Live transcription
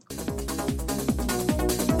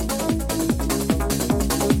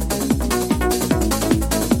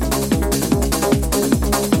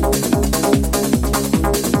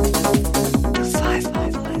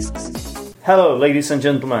Hello, ladies and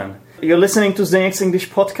gentlemen. You're listening to Zdeněk's English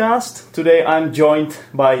podcast. Today I'm joined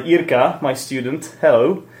by Jirka, my student.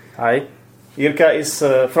 Hello. Hi. Jirka is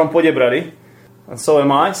from Poděbrady, and so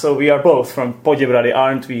am I. So we are both from Poděbrady,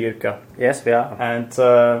 aren't we, Jirka? Yes, we are. And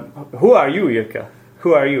who are you, Jirka?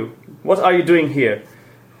 Who are you? What are you doing here?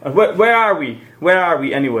 Where are we? Where are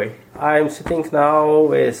we anyway? I'm sitting now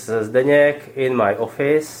with Zdeněk in my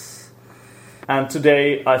office. And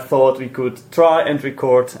today I thought we could try and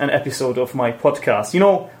record an episode of my podcast. You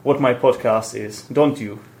know what my podcast is, don't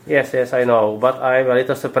you? Yes, I know. But I'm a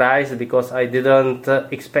little surprised because I didn't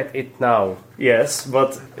expect it now. Yes,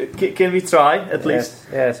 but can we try at least?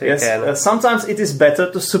 Yes, we can. Sometimes it is better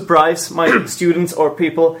to surprise my students or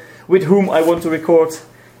people with whom I want to record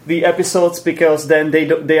the episodes, because then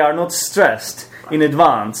they are not stressed in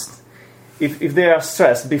advance. If they are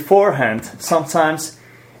stressed beforehand, sometimes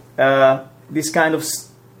this kind of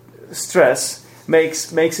stress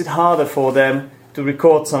makes it harder for them to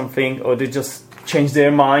record something, or they just change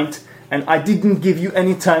their mind. And I didn't give you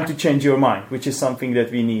any time to change your mind, which is something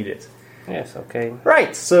that we needed. Yes, okay.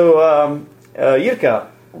 Right, so Jirka,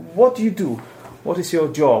 what do you do? What is your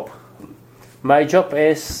job? My job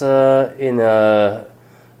is in a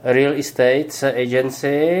real estate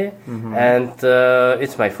agency, and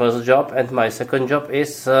it's my first job, and my second job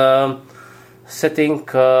is setting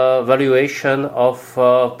valuation of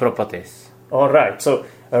properties. All right, so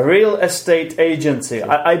a real estate agency.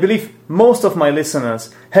 I believe most of my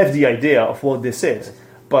listeners have the idea of what this is,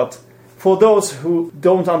 but for those who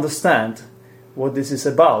don't understand what this is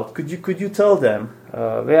about, could you tell them?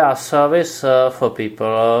 We are service for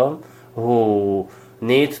people who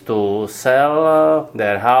need to sell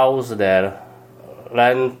their house, their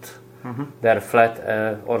land, their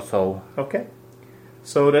flat, or so. Okay.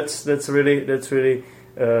 So that's really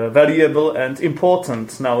valuable and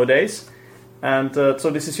important nowadays, and so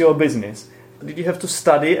this is your business. Did you have to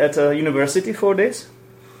study at a university for this?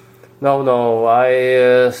 No.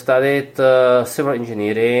 I studied civil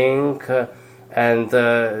engineering, and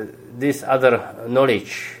this other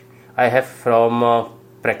knowledge I have from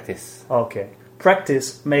practice. Okay,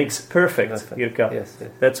 practice makes perfect, Jirka. Yes.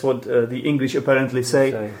 That's what the English apparently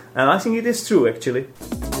say, and I think it is true actually.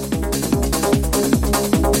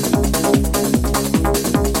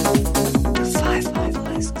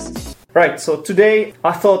 Right, so today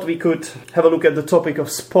I thought we could have a look at the topic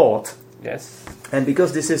of sport. Yes. And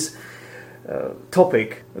because this is a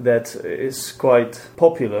topic that is quite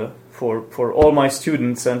popular for all my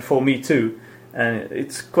students and for me too, and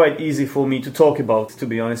it's quite easy for me to talk about, to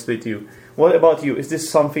be honest with you. What about you? Is this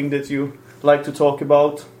something that you like to talk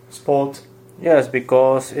about, sport? Yes,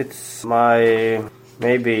 because it's my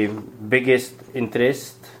maybe biggest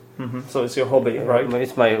interest. So it's your hobby, right?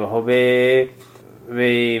 It's my hobby.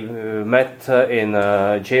 We met in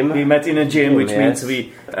a gym. We met in a gym, which means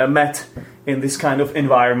we met in this kind of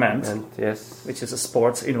environment. And, yes. Which is a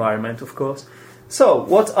sports environment, of course. So,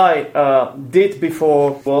 what I did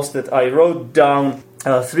before was that I wrote down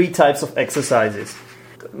 3 types of exercises.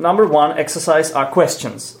 Number 1 exercise are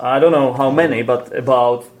questions. I don't know how many, but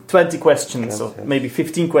about 20 questions, or maybe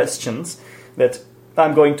 15 questions that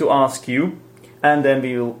I'm going to ask you. And then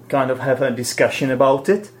we will kind of have a discussion about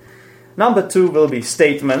it. Number 2 will be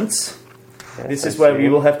statements. Yes, this is where we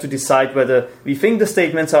will have to decide whether we think the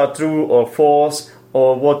statements are true or false,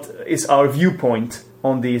 or what is our viewpoint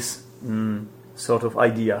on these sort of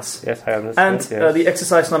ideas. Yes, I understand. And the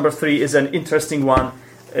exercise number 3 is an interesting one.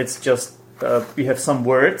 It's just we have some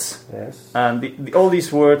words, and all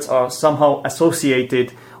these words are somehow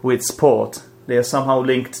associated with sport. They are somehow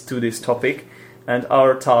linked to this topic, and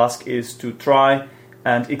our task is to try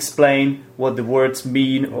and explain what the words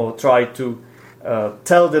mean, or try to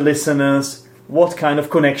tell the listeners what kind of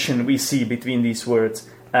connection we see between these words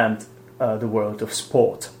and the world of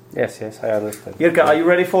sport. Yes, I understand. Jirka, are you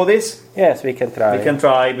ready for this? Yes, we can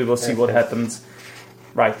try. We will see what happens.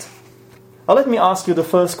 Right. Let me ask you the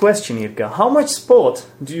first question, Jirka. How much sport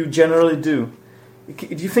do you generally do? Do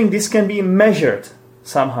you think this can be measured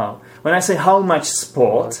somehow? When I say how much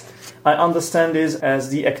sport, I understand this as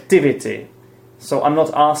the activity. So I'm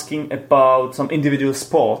not asking about some individual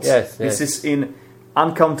sports. Yes. This is in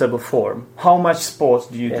uncountable form. How much sport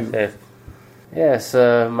do you do? Yes,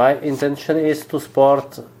 my intention is to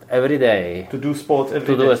sport every day. To do sport every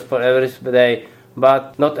day? To do sport every day,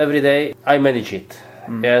 but not every day I manage it.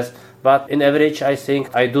 Yes, but in average I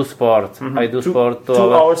think I do sport. I do sport 2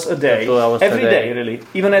 hours a day. 2 hours every a day. Day, really?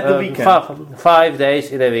 Even at the weekend? 5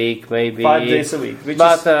 days in a week, maybe. 5 days a week.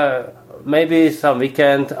 Maybe some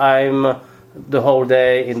weekend I'm the whole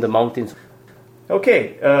day in the mountains.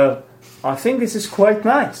 Okay, I think this is quite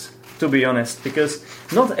nice. to be honest, because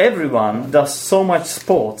not everyone does so much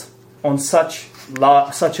sport on such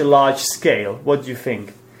a large scale. What do you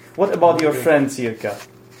think? What about your friends, Jirka?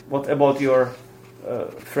 What about your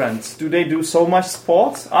friends? Do they do so much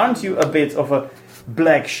sport? Aren't you a bit of a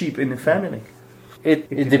black sheep in the family?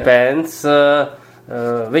 It depends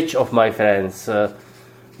which of my friends.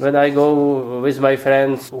 When I go with my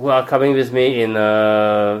friends who are coming with me in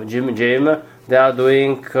gym, they are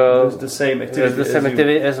doing the same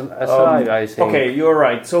activity as I think. Okay, you're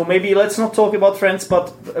right. So maybe let's not talk about friends,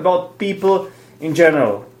 but about people in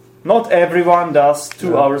general. Not everyone does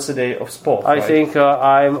 2 hours a day of sport. I think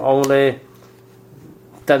I'm only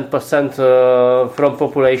 10% from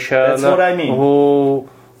population. That's what I mean. Who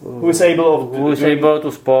is able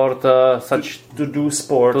to sport to do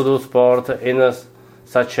sport in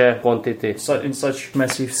such a quantity, in such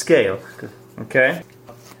massive scale. Okay.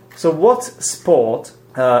 So what sport?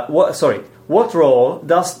 What role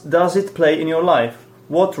does it play in your life?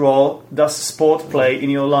 What role does sport play in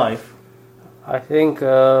your life? I think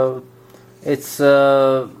it's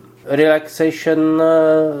relaxation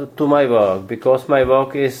to my work, because my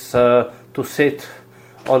work is to sit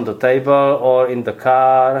on the table or in the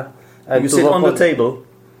car. And you sit on the table?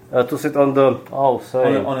 To sit on the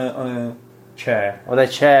on a chair. On a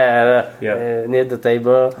chair near the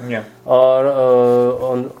table, or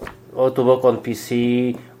to work on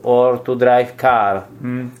PC or to drive car.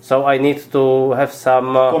 So I need to have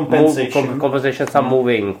some compensation, some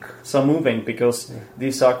moving. Some moving, because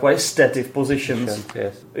these are quite static positions.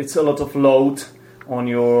 Yes. It's a lot of load on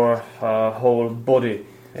your whole body.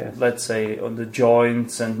 Yes. Let's say on the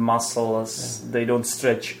joints and muscles, they don't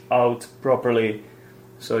stretch out properly.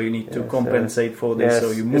 So you need to compensate for this.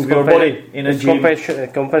 So you move your body in a gym.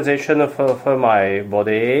 Compensation for my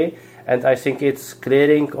body, and I think it's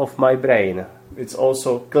clearing of my brain. It's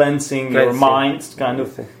also cleansing your mind, kind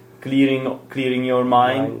of clearing your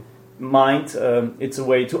mind. It's a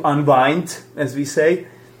way to unwind, as we say,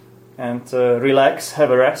 and relax,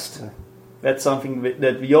 have a rest. That's something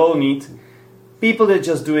that we all need. People that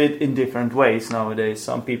just do it in different ways nowadays.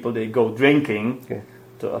 Some people, they go drinking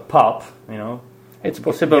to a pub, It's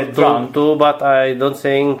possible to do, but I don't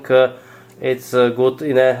think it's good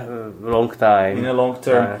in a long time. In a long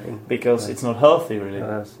term, because it's not healthy, really,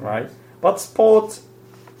 right? But sport,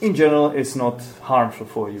 in general, is not harmful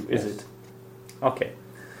for you, is it? Okay.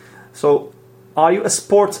 So, are you a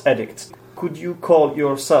sports addict? Could you call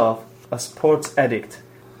yourself a sports addict?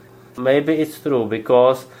 Maybe it's true,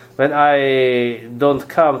 because when I don't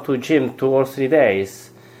come to gym 2 or 3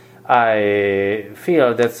 days, I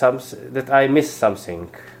feel that I miss something.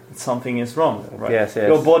 Something is wrong, right? Yes.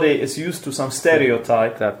 Your body is used to some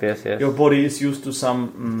stereotype. Yes. Your body is used to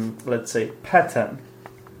some, let's say, pattern.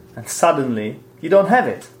 And suddenly, you don't have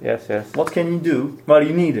it. Yes. What can you do? Well,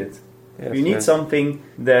 you need it. Yes, if you need something,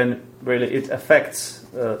 then really it affects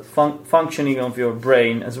functioning of your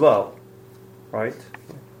brain as well. Right?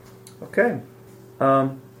 Okay.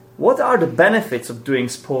 What are the benefits of doing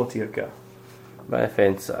sport, Jirka?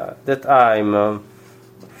 Benefits that I'm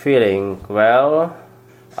feeling well,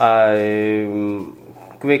 I'm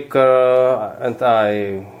quicker, and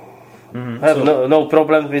I have no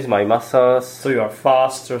problem with my muscles. So you are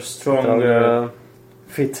faster, stronger,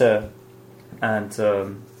 fitter, and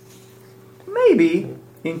maybe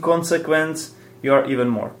in consequence you are even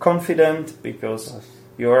more confident, because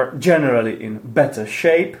you are generally in better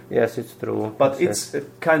shape. Yes, it's true. But it's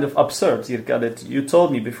kind of absurd, Jirka, that you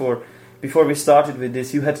told me before we started with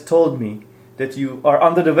this, you had told me that you are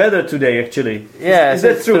under the weather today, actually. Yes, is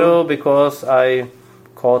that it's true, because I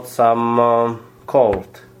caught some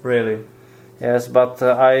cold. Really? Yes, but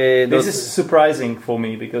This is surprising for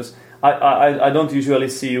me, because I don't usually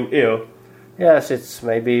see you ill. Yes, it's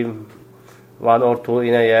maybe 1 or 2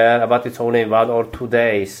 in a year, but it's only 1 or 2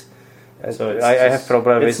 days. So I have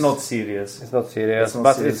problems. It's not serious. It's not serious,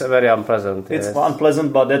 but it's very unpleasant. It's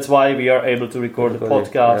unpleasant, but that's why we are able to record the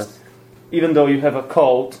podcast. Yes. Even though you have a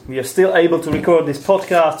cold, we are still able to record this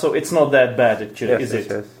podcast, so it's not that bad, actually, is it?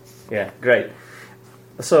 Yes. Yeah, great.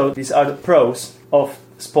 So these are the pros of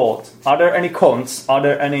sport. Are there any cons? Are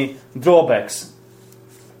there any drawbacks?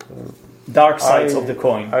 Dark sides of the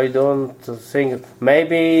coin? I don't think.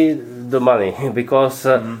 Maybe the money, because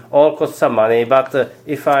all costs some money. But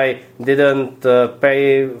if I didn't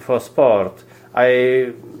pay for sport,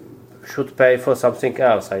 I should pay for something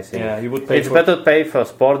else, I think. Yeah, you would pay. It's better to pay for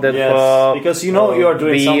sport than for because you are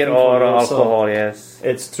doing beer something or alcohol. Yes,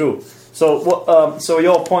 it's true. So, so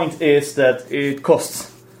your point is that it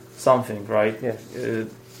costs something, right? Yes.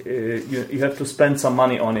 You have to spend some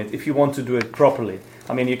money on it if you want to do it properly.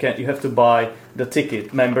 I mean, you have to buy the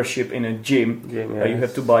ticket, membership in a gym. Yes. You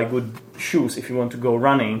have to buy good shoes if you want to go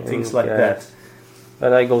running, things like that.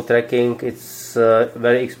 When I go trekking, it's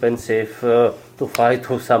very expensive to fly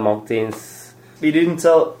to some mountains. We didn't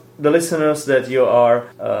tell the listeners that you are,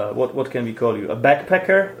 what can we call you? A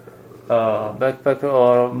backpacker? Backpacker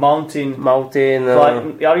or mountain.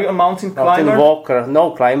 Are you a mountain climber? Mountain walker?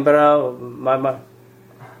 No, climber.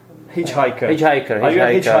 Hitchhiker. Are you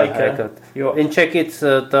a hitchhiker? In Czech, it's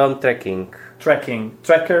term trekking.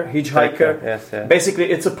 Trekker, hitchhiker. Yes.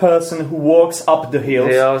 Basically, it's a person who walks up the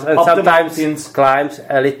hills and up sometimes the mountains, climbs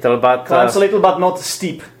a little, but not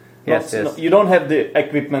steep. Yes. You don't have the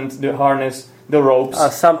equipment, the harness, the ropes.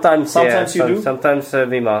 Sometimes you do. Sometimes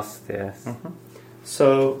we must. Yes. Mm-hmm.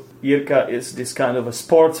 So Jirka is this kind of a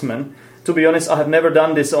sportsman. To be honest, I have never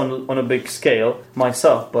done this on a big scale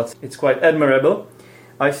myself, but it's quite admirable,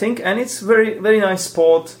 I think, and it's very, very nice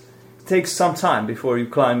sport. It takes some time before you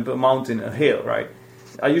climb a mountain, a hill, right?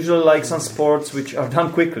 I usually like some sports which are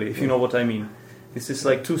done quickly, if you know what I mean. This is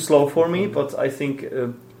like too slow for me, but I think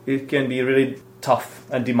it can be really tough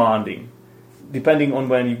and demanding, depending on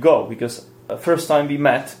when you go. Because first time we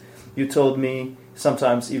met, you told me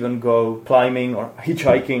sometimes even go climbing or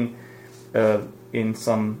hitchhiking in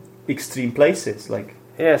some extreme places, like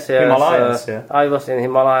Himalayas. I was in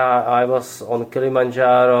Himalaya, I was on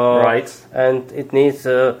Kilimanjaro, right? And it needs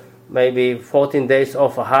maybe 14 days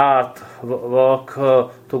of hard work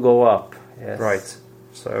to go up. Yes. Right.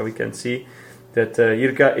 So we can see that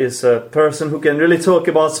Jirka is a person who can really talk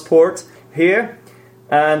about sport here.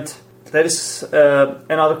 And there is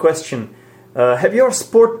another question. Have your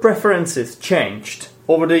sport preferences changed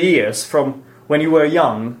over the years from when you were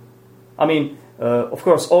young? I mean, of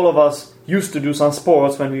course, all of us used to do some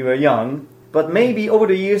sports when we were young, but maybe over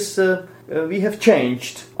the years we have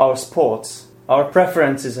changed our sports. Our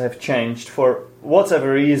preferences have changed for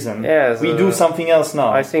whatever reason. Yes, we do something else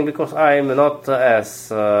now. I think because I'm not as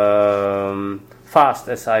fast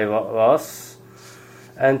as I was,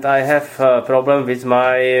 and I have a problem with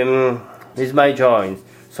my joints.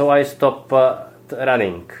 So I stopped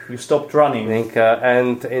running. You stopped running?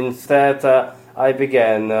 And instead I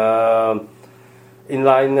began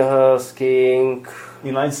inline skiing.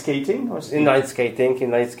 Inline skating? Or Inline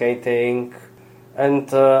skating.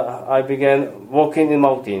 And I began walking in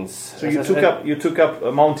mountains. So you took up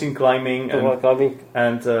mountain climbing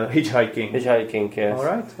and hitchhiking. Hitchhiking, yes.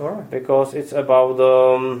 All right. Because it's about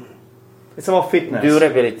fitness,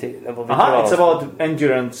 durability. It's about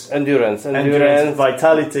endurance,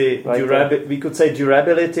 vitality. We could say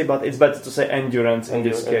durability, but it's better to say endurance in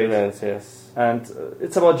this case. Endurance, yes. And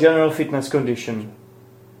it's about general fitness condition.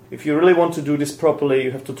 If you really want to do this properly,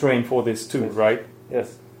 you have to train for this too, right?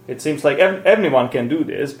 Yes. It seems like everyone can do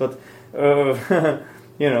this, but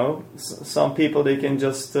some people, they can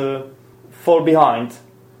just fall behind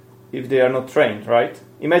if they are not trained, right?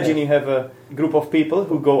 Imagine you have a group of people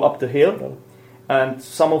who go up the hill, and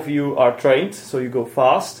some of you are trained, so you go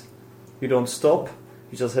fast, you don't stop,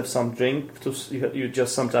 you just have some drink, you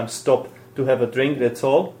just sometimes stop to have a drink, that's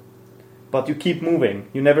all, but you keep moving,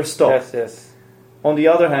 you never stop. Yes. On the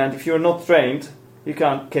other hand, if you're not trained, you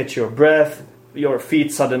can't catch your breath, your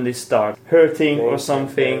feet suddenly start hurting or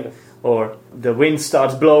something, or the wind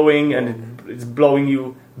starts blowing and it's blowing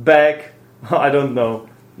you back. I don't know.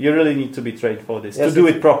 You really need to be trained for this, to do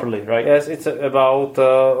it properly, right? Yes, it's about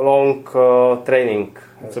long training.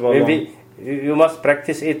 It's about you must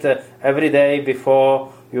practice it every day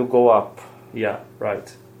before you go up. Yeah, right.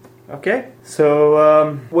 Okay.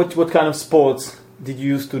 So, what kind of sports did you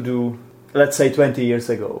used to do, let's say 20 years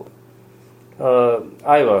ago?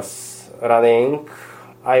 I was running.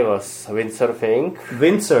 I was windsurfing.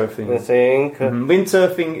 Windsurfing. Mm-hmm.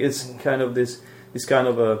 Windsurfing is kind of this kind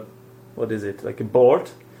of a, what is it? Like a board.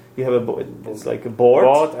 You have it's like a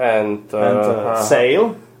board and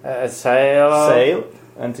sail. A sail.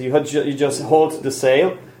 And you just hold the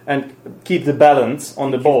sail and keep the balance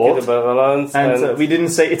on the board. Keep the balance. And we didn't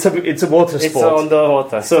say it's a water sport. It's on the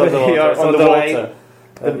water. So you are on the water.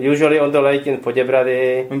 Usually on the lake in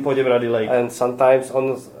Poděbrady. In Poděbrady Lake. And sometimes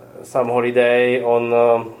on some holiday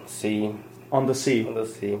on sea. On the sea.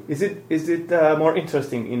 Is it more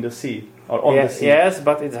interesting in the sea or on the sea? Yes,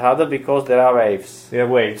 but it's harder because there are waves. There are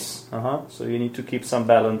waves. So you need to keep some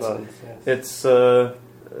balance. Yes.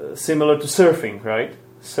 It's similar to surfing, right?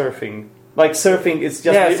 Surfing is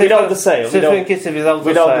just without the sail. Surfing is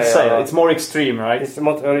without the sail. It's more extreme, right? It's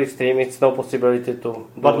more extreme. It's no possibility to.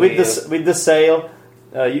 But with the sail,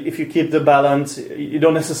 if you keep the balance, you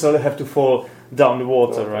don't necessarily have to fall down the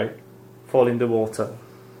water, right? Fall in the water.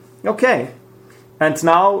 Okay. And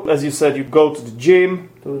now, as you said, you go to the gym.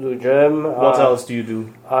 To the gym. What else do you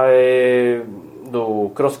do? I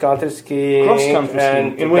do cross-country skiing. Cross-country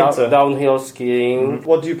skiing in winter. Downhill skiing. Mm-hmm.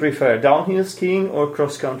 What do you prefer, downhill skiing or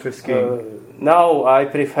cross-country skiing? Now I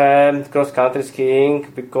prefer cross-country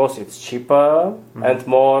skiing because it's cheaper and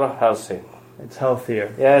more healthy. It's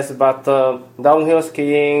healthier. Yes, but downhill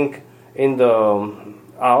skiing in the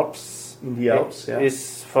Alps. In the Alps, yeah.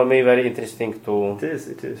 Is for me very interesting too.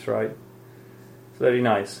 It is, right. It's very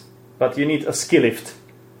nice. But you need a ski lift.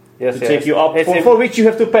 Yes, to take you up, for which you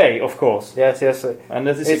have to pay, of course. Yes. And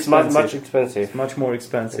that is it's expensive. much expensive. It's much more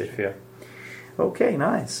expensive, yeah. Okay,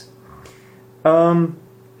 nice.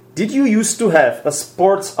 Did you used to have a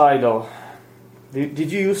sports idol?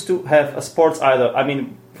 Did you used to have a sports idol? I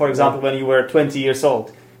mean, for example, when you were 20 years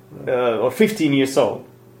old or 15 years old.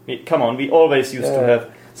 Come on, we always used to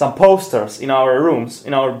have some posters in our rooms,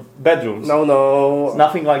 in our bedrooms. No. It's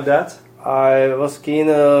nothing like that? I was keen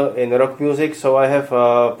in rock music, so I have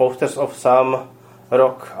posters of some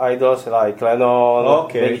rock idols like Lennon,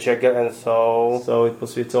 Mick Jagger, and so. So it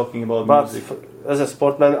was we're talking about music. But as a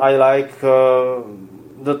sportsman, I like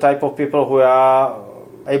the type of people who are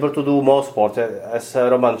able to do more sport, as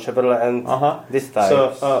Roman Šeberle and this type.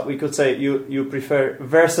 So we could say you prefer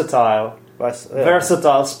versatile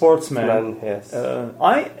sportsman. Yes.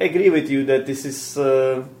 I agree with you that this is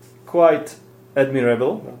quite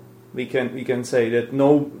admirable. Yeah. We can say that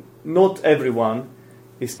not everyone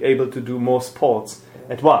is able to do more sports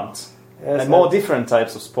at once, and more different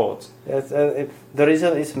types of sports. Yes, and the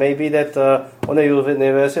reason is maybe that on a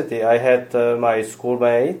university I had my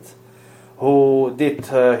schoolmate who did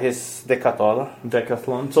his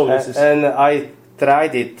decathlon. So this is, and I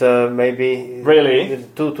tried it maybe really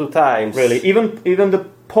two times. Really, even the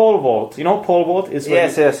pole vault. You know, pole vault is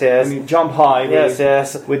yes. When you jump high. With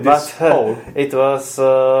this pole. It was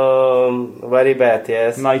very bad.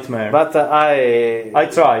 Yes, nightmare. But I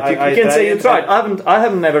tried. You can say you tried. I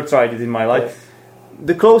have never tried it in my life. Yes.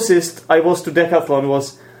 The closest I was to decathlon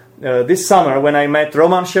was this summer when I met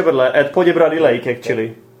Roman Šeberle at Poděbrady Lake,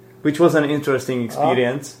 actually, which was an interesting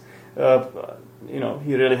experience.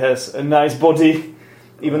 He really has a nice body,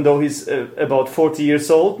 even though he's about 40 years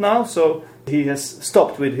old now. So he has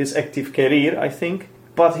stopped with his active career, I think.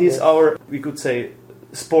 But he's our, we could say,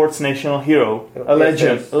 sports national hero, a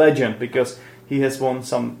legend, because he has won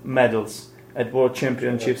some medals at world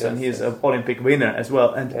championships, and he is an Olympic winner as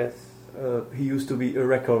well. And he used to be a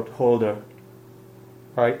record holder,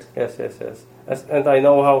 right? Yes. And I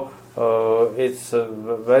know how it's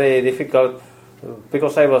very difficult,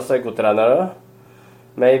 because I was a good runner.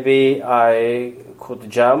 Maybe I could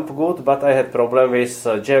jump good, but I had problem with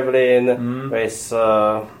javelin, with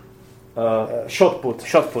shot put.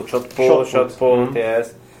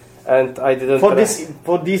 Yes. And I didn't.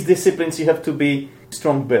 For these disciplines, you have to be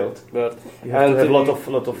strong built. You have to have a lot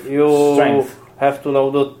of strength. You have to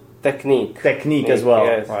know the technique as well,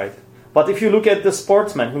 yes. Right? But if you look at the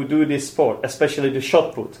sportsmen who do this sport, especially the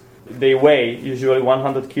shot put, they weigh usually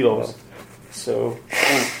 100 kilos. So,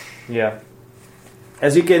 yeah.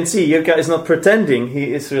 As you can see, Jirka is not pretending.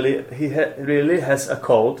 He really has a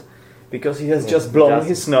cold, because he has just blown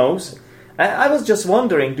his nose. I was just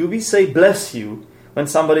wondering, do we say "bless you" when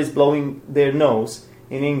somebody is blowing their nose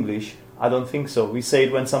in English? I don't think so. We say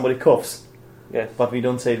it when somebody coughs, but we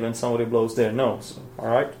don't say it when somebody blows their nose. All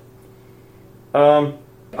right.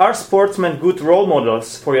 Are sportsmen good role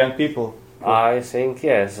models for young people? I think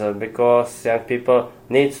yes, because young people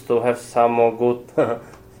need to have some more good,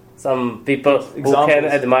 some people examples who can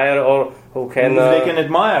admire or who can they can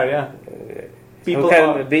admire, yeah. People who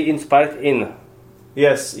can be inspired in.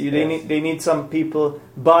 Yes, they need some people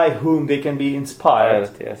by whom they can be inspired.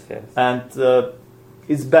 Yes. And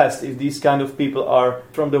it's best if these kind of people are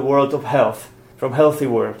from the world of health, from healthy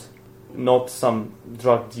world, not some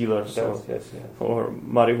drug dealers or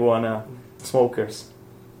marijuana smokers.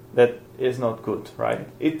 That is not good, right?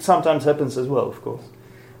 It sometimes happens as well, of course.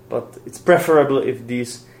 But it's preferable if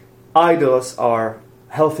these idols are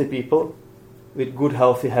healthy people with good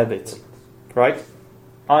healthy habits, right?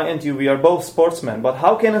 I and you, we are both sportsmen, but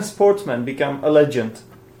how can a sportsman become a legend?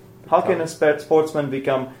 How can a sportsman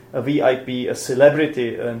become a VIP, a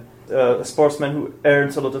celebrity, a sportsman who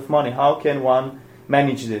earns a lot of money? How can one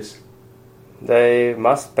manage this? They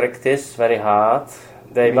must practice very hard.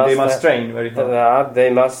 They must train very hard. They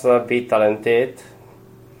must be talented.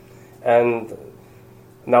 And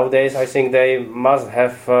nowadays, I think they must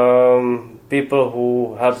have people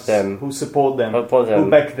who help them. Who support them. Who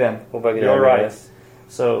back them. You're right. Yes.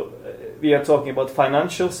 So we are talking about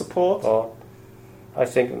financial support. I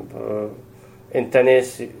think in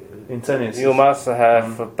tennis in tennis. You must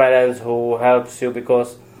have parents who helps you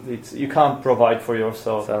because you can't provide for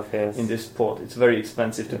yourself yes. in this sport. It's very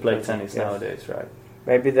expensive to play tennis nowadays, right?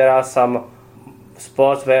 Maybe there are some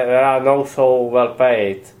sports where are not so well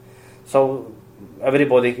paid, so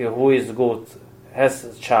everybody who is good has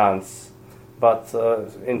a chance. But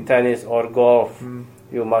in tennis or golf,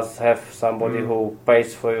 you must have somebody who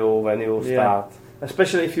pays for you when you start.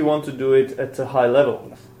 Especially if you want to do it at a high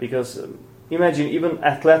level. Because imagine even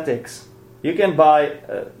athletics. You can buy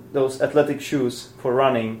those athletic shoes for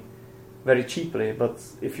running very cheaply, but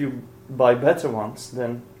if you buy better ones,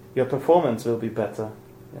 then your performance will be better.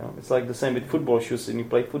 It's like the same with football shoes when you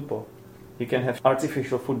play football. You can have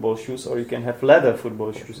artificial football shoes, or you can have leather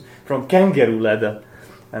football shoes from kangaroo leather,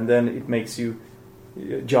 and then it makes you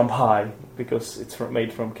jump high because it's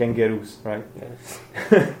made from kangaroos, right? Yes.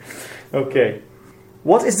 Okay.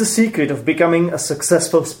 What is the secret of becoming a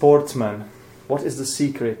successful sportsman? What is the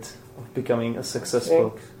secret of becoming a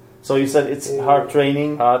successful? So you said it's hard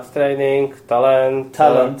training. Hard training,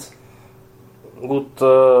 talent. Good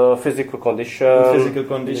physical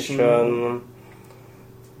condition.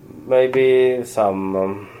 Maybe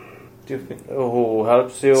some who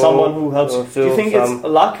helps you. Someone who helps you. Do you think it's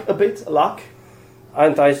luck a bit? Luck?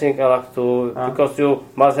 And I think I like to, because you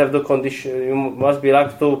must have the condition, you must be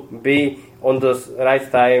like to be on the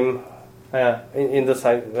right time, in the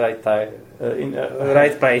right time,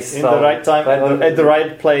 right place. In the right time, at the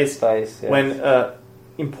right place, yes. when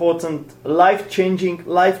important life-changing,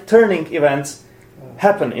 life-turning events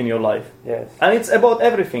happen in your life. Yes. And it's about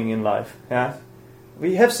everything in life. Yeah.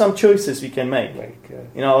 We have some choices we can make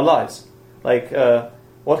in our lives. Like,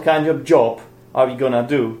 what kind of job are we gonna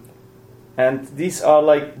do? And these are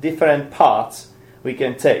like different paths we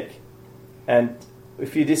can take. And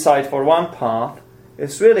if you decide for one path,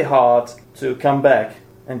 it's really hard to come back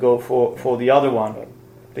and go for the other one,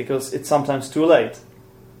 because it's sometimes too late.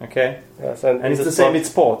 Okay? Yes, and it's the same with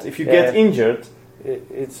sport. If you get injured,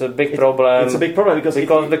 it's a big problem. It's a big problem because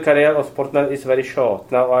the career of sportsman is very short.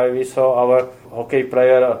 Now we saw our hockey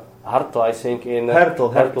player Hertl, I think in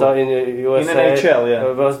Hertl in USA, in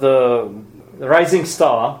NHL, was the rising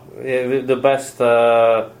star, the best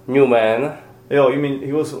new man. Oh, you mean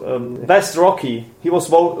he was best Rocky? He was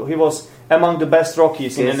among the best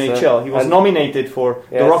Rockies in NHL. He was nominated for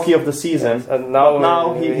the Rocky of the season. And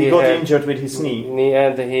now he got injured with his knee.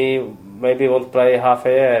 And he maybe won't play half a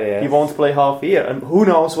year. Yes. He won't play half a year, and who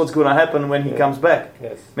knows what's going to happen when he comes back?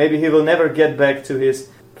 Yes. Maybe he will never get back to his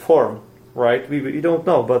form. Right? We don't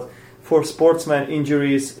know, but for sportsmen,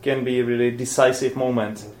 injuries can be a really decisive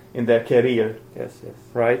moment in their career. Yes.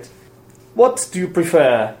 Right? What do you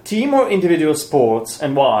prefer, team or individual sports,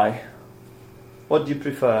 and why? What do you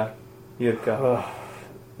prefer, Jirka?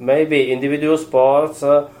 Maybe individual sports,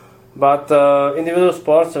 but individual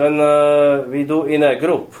sports when we do in a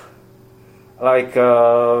group, like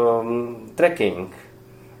trekking.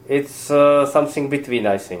 It's something between,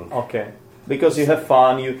 I think. Okay. Because you have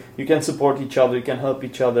fun, you can support each other, you can help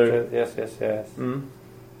each other. Yes.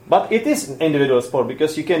 But it is individual sport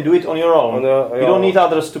because you can do it on your own. You don't need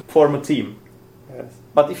others to form a team. Yes.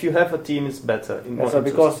 But if you have a team, it's better.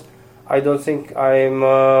 Because I don't think I'm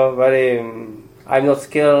I'm not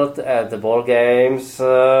skilled at the ball games.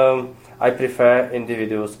 I prefer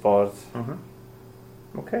individual sports.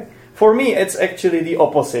 Mm-hmm. Okay. For me, it's actually the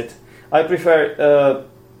opposite. I prefer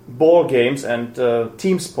ball games and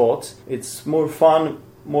team sports. It's more fun,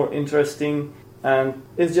 more interesting, and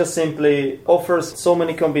it just simply offers so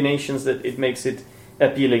many combinations that it makes it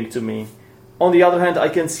appealing to me. On the other hand, I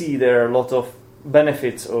can see there are a lot of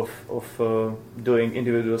benefits of doing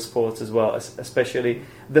individual sports as well, especially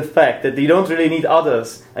the fact that you don't really need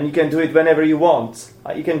others and you can do it whenever you want.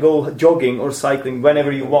 You can go jogging or cycling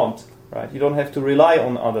whenever you want. Right? You don't have to rely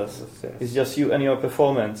on others. Yes. It's just you and your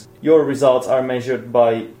performance. Your results are measured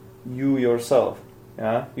by you yourself.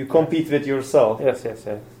 Yeah? You compete with yourself. Yes.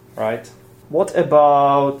 Right? What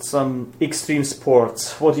about some extreme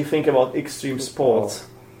sports? What do you think about extreme sports?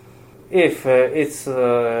 If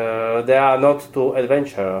they are not too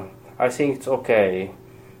adventure, I think it's okay,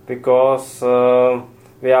 because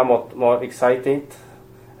we are more excited,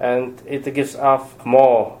 and it gives us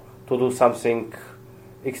more to do something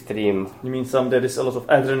extreme. You mean there is a lot of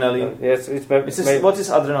adrenaline? Yes, what is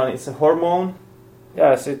adrenaline? It's a hormone?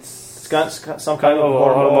 Yes, it's some kind of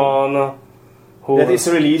hormone that is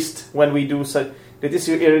released when we do such.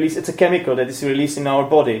 It's a chemical that is released in our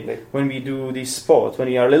body when we do this sport. When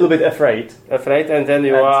we are a little bit afraid, and then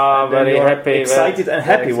you are very happy, excited and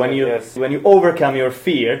happy when you overcome your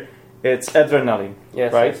fear. It's adrenaline,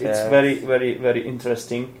 right? It's very, very, very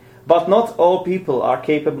interesting. But not all people are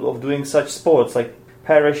capable of doing such sports. Like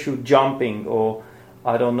parachute jumping, or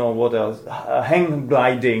I don't know what else, hang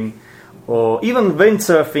gliding, or even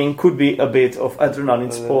windsurfing could be a bit of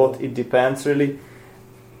adrenaline sport. It depends really.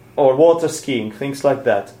 Or water skiing, things like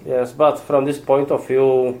that. Yes, but from this point of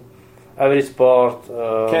view, every sport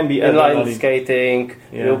can be inline skating.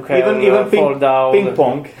 Yeah. You can even fall down. Ping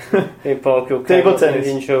pong, ping pong. You table can tennis.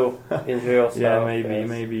 injure yourself. Yeah, yes.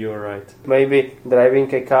 maybe you're right. Maybe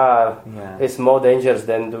driving a car is more dangerous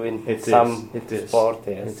than doing some sport.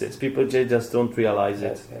 Yes. It is. People just don't realize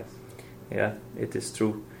it. Yes. Yeah, it is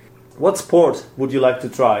true. What sport would you like to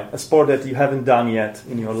try? A sport that you haven't done yet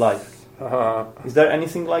in your life? Is there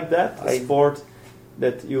anything like that? A sport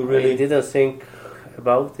that you really... I didn't think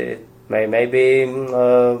about it. Maybe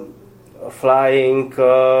flying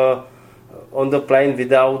on the plane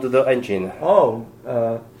without the engine. Oh,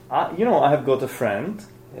 I have got a friend.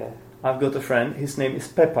 Yeah. I've got a friend. His name is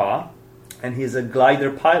Pepa, and he's a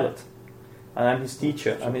glider pilot. And I'm his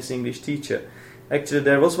teacher. I'm his English teacher. Actually,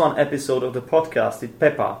 there was one episode of the podcast with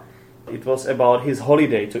Pepa. It was about his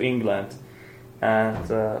holiday to England. And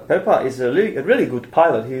Pepa is a really good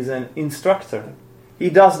pilot. He's an instructor. He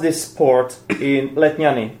does this sport in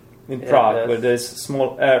Letňany, in Prague, where there's a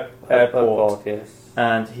small airport. Yes.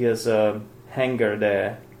 And he has a hangar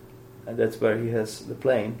there. And that's where he has the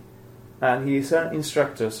plane. And he's an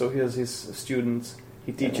instructor, so he has his students.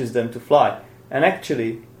 He teaches them to fly. And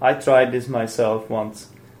actually, I tried this myself once.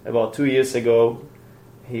 About 2 years ago,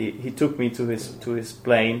 he took me to his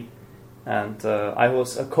plane. And I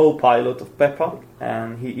was a co-pilot of Pepa,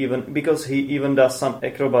 and he even does some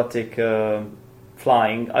acrobatic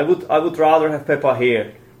flying. I would rather have Pepa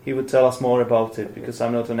here. He would tell us more about it because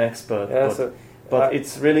I'm not an expert. Yeah, but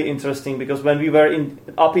it's really interesting because when we were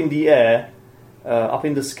up in the air, up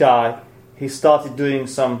in the sky, he started doing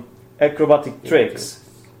some acrobatic tricks,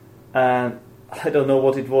 and I don't know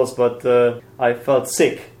what it was, but I felt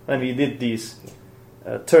sick when we did these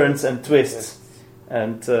turns and twists.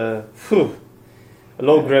 And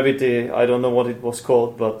low gravity, I don't know what it was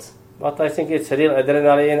called, but I think it's real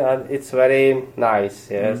adrenaline and it's very nice,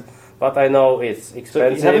 yes. But I know it's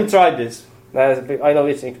expensive. So you haven't tried this? I know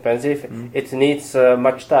it's expensive. It needs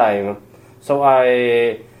much time. So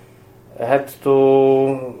I had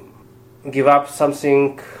to give up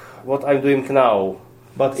something what I'm doing now.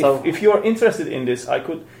 But if you are interested in this,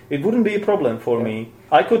 it wouldn't be a problem for me.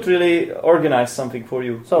 I could really organize something for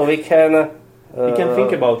you. So we can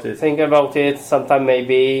think about it. Think about it sometime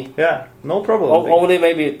maybe. Yeah, no problem. Only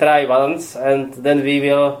maybe try once and then we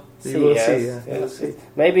will see. We'll yes. see.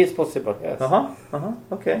 Maybe it's possible. Yes.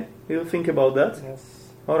 Okay, we'll think about that. Yes.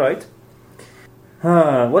 All right.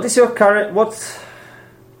 What is your current?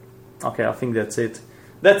 Okay, I think that's it.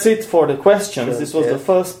 That's it for the questions. Sure, this was the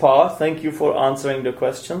first part. Thank you for answering the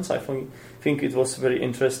questions. I think it was very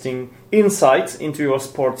interesting insights into your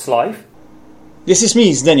sports life. This is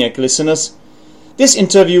me, Zdeněk, listeners. This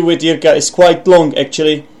interview with Jirka is quite long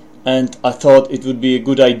actually, and I thought it would be a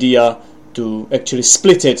good idea to actually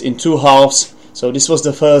split it in two halves. So this was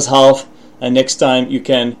the first half, and next time you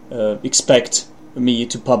can expect me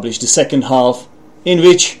to publish the second half, in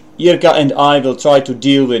which Jirka and I will try to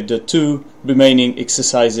deal with the two remaining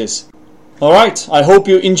exercises. Alright, I hope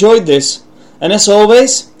you enjoyed this, and as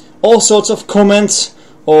always, all sorts of comments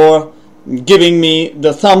or giving me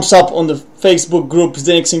the thumbs up on the Facebook group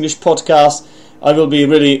Zdeněk's English Podcast. I will be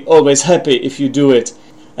really always happy if you do it.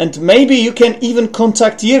 And maybe you can even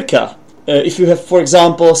contact Jirka if you have, for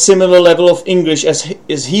example, similar level of English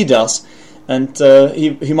as he does, and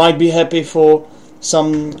he might be happy for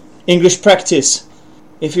some English practice.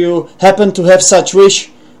 If you happen to have such wish,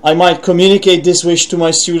 I might communicate this wish to my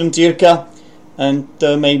student Jirka, and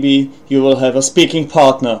maybe you will have a speaking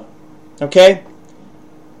partner. Okay?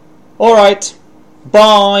 Alright,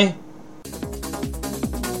 bye!